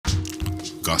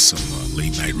got some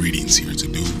late night readings here to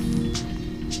do.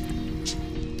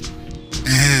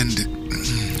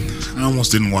 And I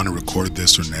almost didn't want to record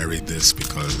this or narrate this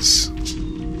because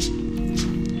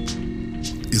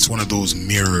it's one of those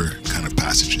mirror kind of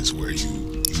passages where you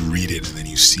read it and then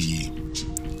you see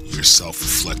yourself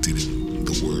reflected in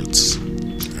the words.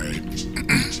 Alright?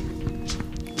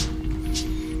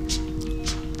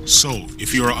 So,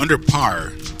 if you are under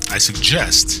par, I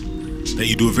suggest that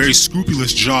you do a very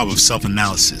scrupulous job of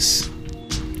self-analysis.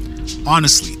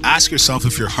 Honestly, ask yourself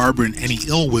if you're harboring any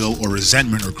ill will or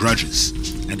resentment or grudges,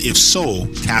 and if so,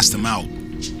 cast them out.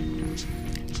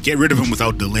 Get rid of them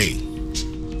without delay.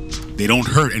 They don't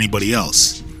hurt anybody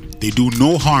else. They do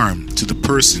no harm to the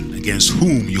person against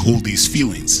whom you hold these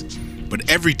feelings, but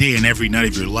every day and every night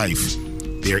of your life,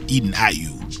 they are eating at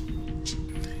you.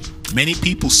 Many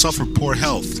people suffer poor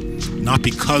health, not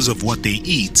because of what they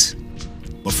eat,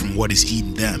 but from what is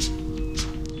eating them.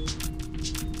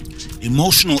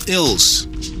 Emotional ills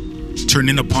turn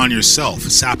in upon yourself,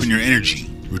 sapping your energy,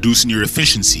 reducing your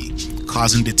efficiency,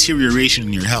 causing deterioration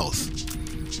in your health.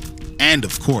 And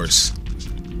of course,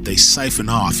 they siphon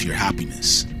off your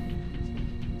happiness.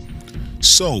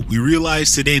 So, we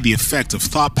realize today the effect of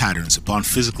thought patterns upon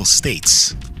physical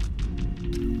states.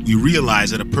 We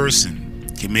realize that a person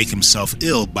can make himself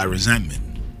ill by resentment.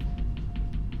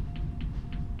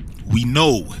 We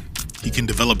know he can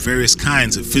develop various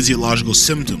kinds of physiological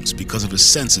symptoms because of a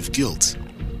sense of guilt.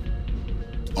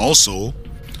 Also,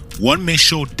 one may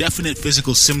show definite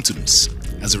physical symptoms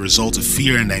as a result of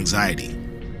fear and anxiety.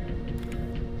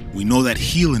 We know that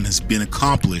healing has been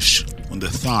accomplished when the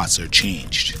thoughts are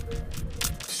changed.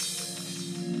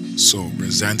 So,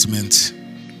 resentment,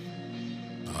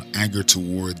 anger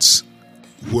towards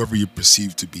whoever you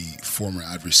perceive to be former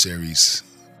adversaries,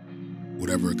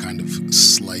 whatever kind of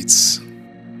slights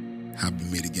have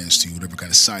been made against you, whatever kind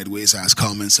of sideways ass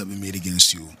comments have been made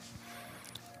against you,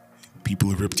 people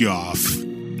have ripped you off,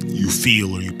 you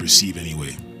feel or you perceive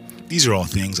anyway. These are all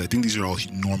things, I think these are all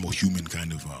normal human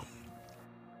kind of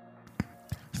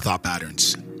thought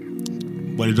patterns,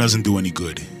 but it doesn't do any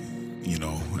good. You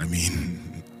know, I mean,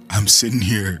 I'm sitting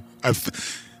here,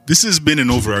 this has been an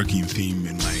overarching theme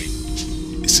in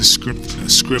it's a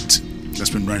script that's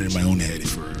been running in my own head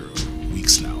for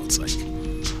weeks now. It's like,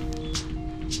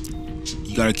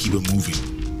 you gotta keep it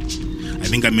moving. I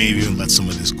think I may have even let some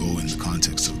of this go in the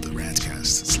context of the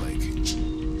rantcast. It's like,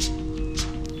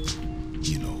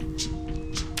 you know,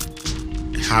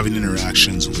 having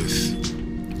interactions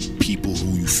with people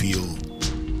who you feel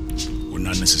were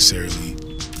not necessarily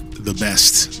the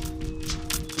best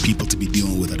people to be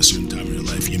dealing with at a certain time in your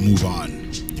life. You move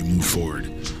on, you move forward,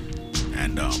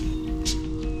 and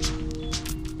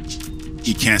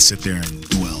you can't sit there and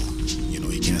dwell. You know,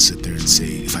 you can't sit there and say,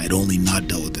 if I had only not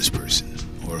dealt with this person,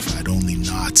 or if I had only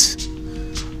not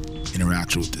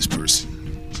interacted with this person.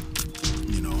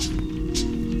 You know,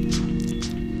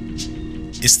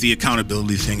 it's the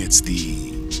accountability thing. It's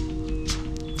the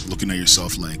looking at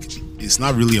yourself like, it's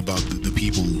not really about the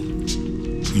people who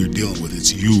you're dealing with.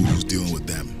 It's you who's dealing with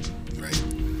them, right?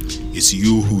 It's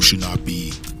you who should not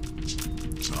be,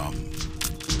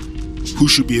 who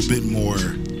should be a bit more,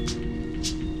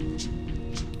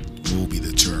 what will be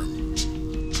the term?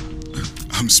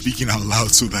 I'm speaking out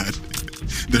loud so that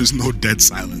there's no dead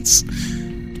silence.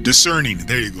 Discerning,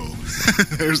 there you go.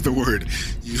 There's the word.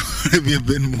 You want to be a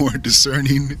bit more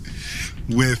discerning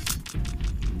with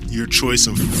your choice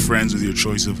of friends, with your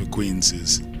choice of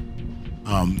acquaintances.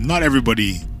 Not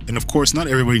everybody, and of course, not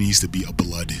everybody needs to be a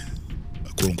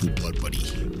quote-unquote blood buddy,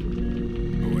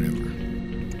 or whatever.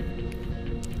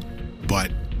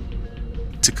 But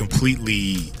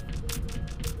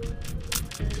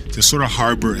to sort of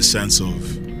harbor a sense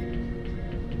of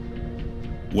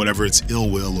whatever it's ill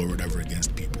will or whatever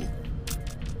against people,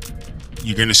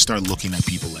 you're going to start looking at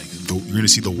people like, you're going to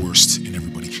see the worst in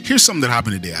everybody. Here's something that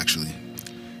happened today, actually.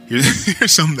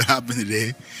 Here's something that happened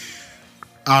today.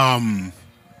 I'm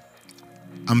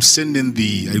sitting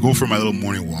I go for my little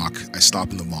morning walk. I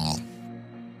stop in the mall,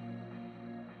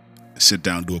 sit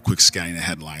down, do a quick scanning of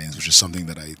headlines, which is something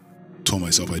that I told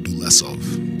myself I'd do less of,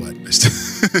 but I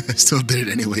still did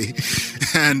it anyway.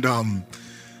 And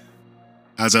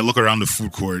as I look around the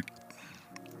food court,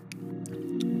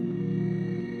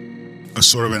 a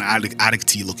sort of an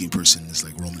addict-y looking person is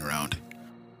like roaming around.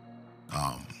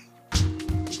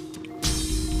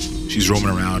 She's roaming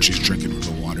around, she's drinking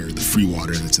the water, the free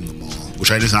water that's in the mall, which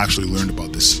I just actually learned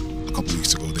about this a couple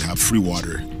weeks ago. They have free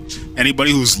water.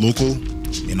 Anybody who's local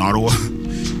in Ottawa,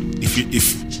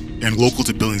 and local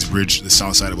to Billings Bridge, the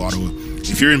south side of Ottawa,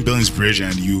 if you're in Billings Bridge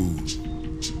and you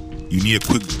need a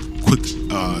quick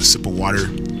sip of water,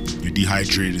 you're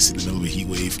dehydrated, it's in the middle of a heat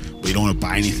wave, but you don't want to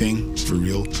buy anything for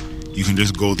real, you can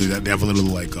just go through that. They have a little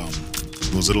like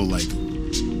those little like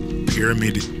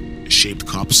pyramid shaped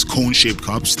cups, cone shaped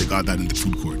cups. They got that in the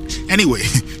food court. Anyway,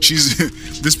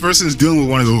 this person is dealing with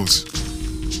one of those,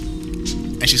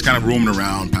 and she's kind of roaming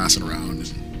around, passing around,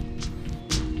 and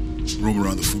roaming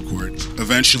around the food court.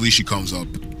 Eventually, she comes up.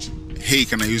 Hey,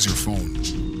 can I use your phone?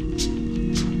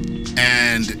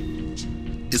 And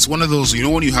it's one of those, you know,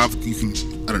 when you can,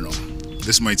 I don't know,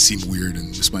 this might seem weird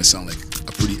and this might sound like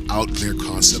a pretty out there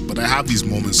concept, but I have these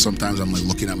moments sometimes. I'm like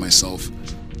looking at myself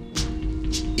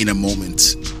in a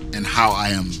moment and how I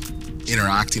am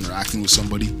interacting or acting with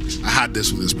somebody. I had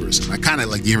this with this person. I kind of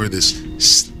like gave her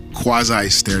this quasi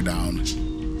stare down.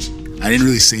 I didn't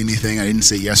really say anything. I didn't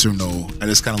say yes or no. I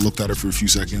just kind of looked at her for a few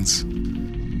seconds,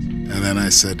 and then I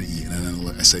said,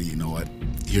 you know what?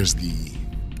 Here's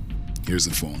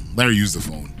the phone. Let her use the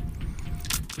phone.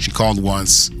 She called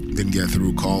once, didn't get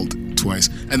through. Called twice,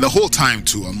 and the whole time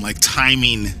too, I'm like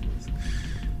timing.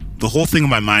 The whole thing in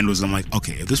my mind was, I'm like,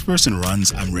 okay, if this person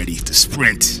runs, I'm ready to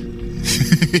sprint.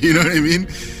 You know what I mean?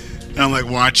 And I'm like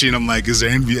watching. I'm like, is there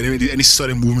any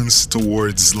sudden movements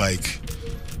towards like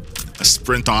a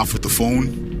sprint off with the phone?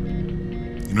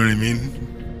 You know what I mean?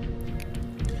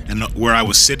 And where I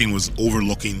was sitting was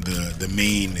overlooking the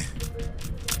main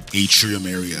atrium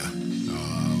area.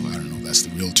 I don't know if that's the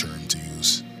real term to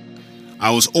use. I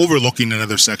was overlooking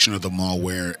another section of the mall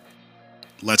where,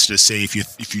 let's just say, if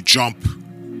you jump,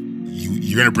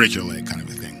 you're gonna break your leg, kind of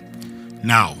a thing.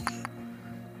 Now,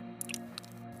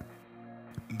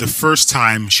 the first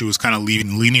time she was kind of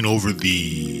leaning over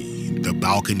the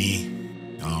balcony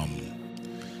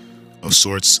of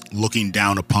sorts, looking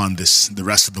down upon the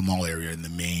rest of the mall area in the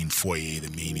main foyer,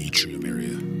 the main atrium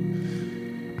area.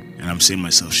 And I'm saying to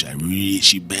myself,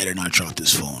 she better not drop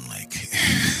this phone. Like,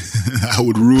 I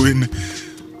would ruin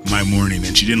my morning.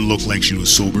 And she didn't look like she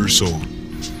was sober, so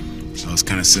I was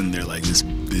kind of sitting there like, this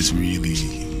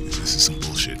is some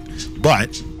bullshit.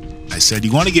 But I said,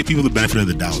 you want to give people the benefit of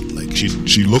the doubt. Like,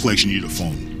 she looked like she needed a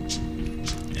phone,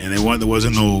 and there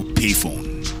wasn't no pay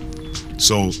phone.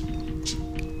 So,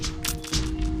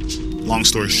 long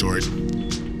story short,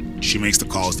 she makes the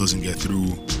calls, doesn't get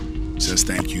through, says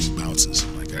thank you, bounces.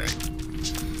 I'm like, all right.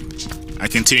 I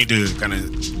continue to kind of,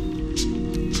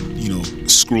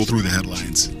 scroll through the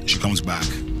headlines. She comes back.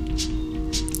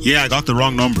 Yeah, I got the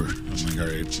wrong number. I'm like, all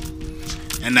right.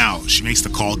 And now she makes the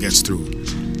call, gets through.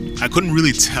 I couldn't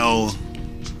really tell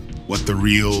what the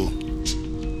real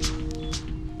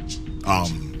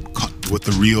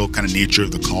kind of nature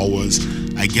of the call was.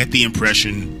 I get the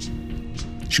impression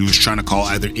she was trying to call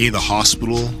either the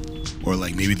hospital or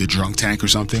like maybe the drunk tank or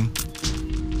something.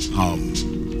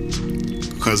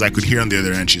 Because I could hear on the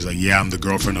other end, she's like, yeah, I'm the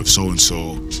girlfriend of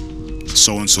so-and-so.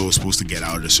 So-and-so is supposed to get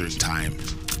out at a certain time.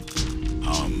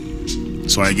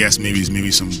 So I guess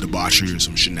maybe some debauchery or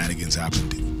some shenanigans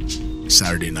happened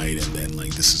Saturday night, and then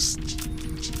like this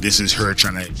is her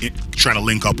trying to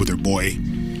link up with her boy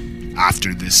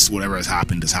after this, whatever has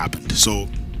happened. So,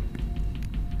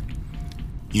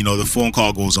 the phone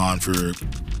call goes on for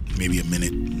maybe a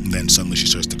minute, and then suddenly she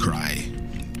starts to cry,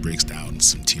 breaks down in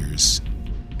some tears,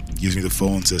 gives me the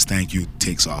phone, says thank you,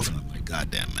 takes off, and I'm like, God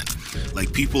damn, man.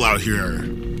 Like, people out here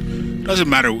doesn't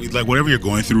matter, like, whatever you're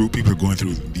going through, people are going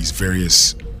through these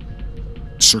various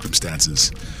circumstances.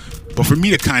 But for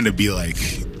me to kind of be like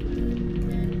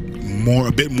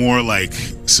a bit more like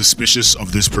suspicious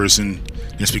of this person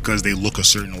just because they look a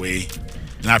certain way,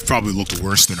 and I've probably looked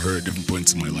worse than her at different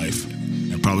points in my life,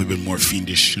 and probably been more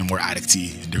fiendish and more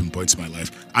addicty at different points in my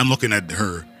life. I'm looking at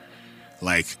her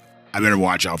like, I better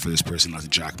watch out for this person not to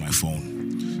jack my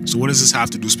phone. So what does this have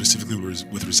to do specifically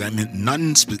with resentment?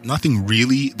 Nothing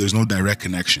really. There's no direct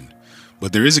connection,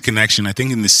 but there is a connection, I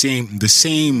think, in the same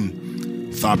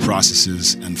thought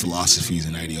processes and philosophies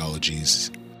and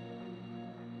ideologies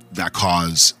that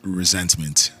cause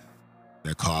resentment,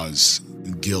 that cause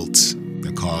guilt,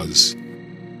 that cause,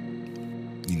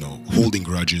 holding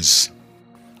grudges,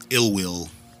 ill will,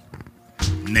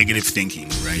 negative thinking,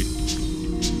 right?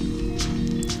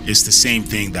 It's the same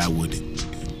thing that would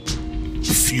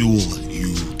fuel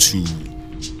you to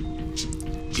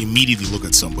immediately look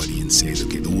at somebody and say,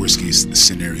 okay, the worst case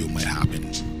scenario might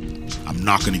happen. I'm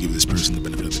not going to give this person the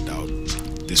benefit of the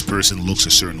doubt. This person looks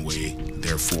a certain way,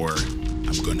 therefore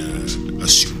I'm going to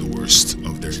assume the worst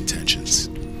of their intentions.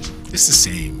 It's the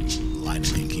same line of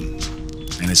thinking,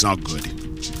 and it's not good.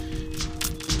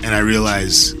 And I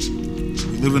realize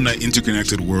we live in an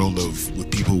interconnected world with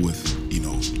people with,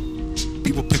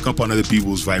 people pick up on other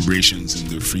people's vibrations and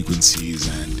their frequencies,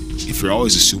 and if you're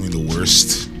always assuming the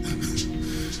worst,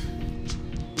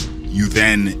 you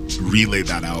then relay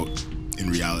that out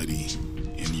in reality,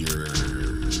 in your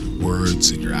words,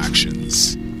 in your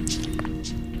actions.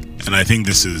 And I think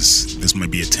this might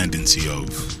be a tendency of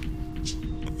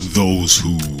those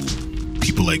who,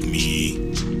 people like me,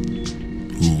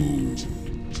 who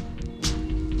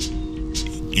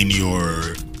in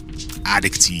your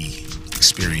addicty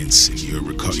experience,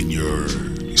 in your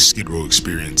Skid Row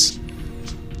experience,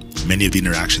 many of the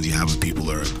interactions you have with people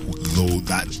are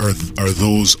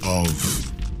those of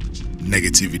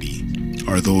negativity,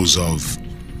 are those of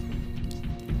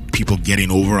people getting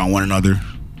over on one another.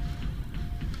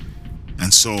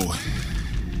 And so,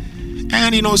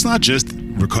 and you know, it's not just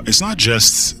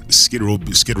Skid Row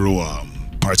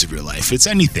parts of your life. It's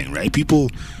anything, right? People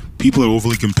are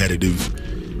overly competitive.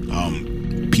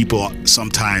 People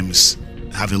sometimes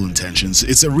have ill intentions.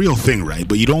 It's a real thing, right?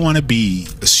 But you don't want to be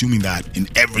assuming that in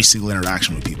every single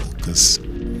interaction with people, because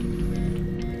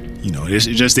you know, it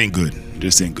just ain't good. It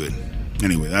just ain't good.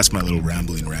 Anyway, that's my little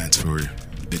rambling rant for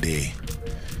the day.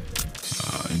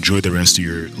 Enjoy the rest of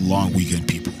your long weekend,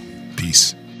 people.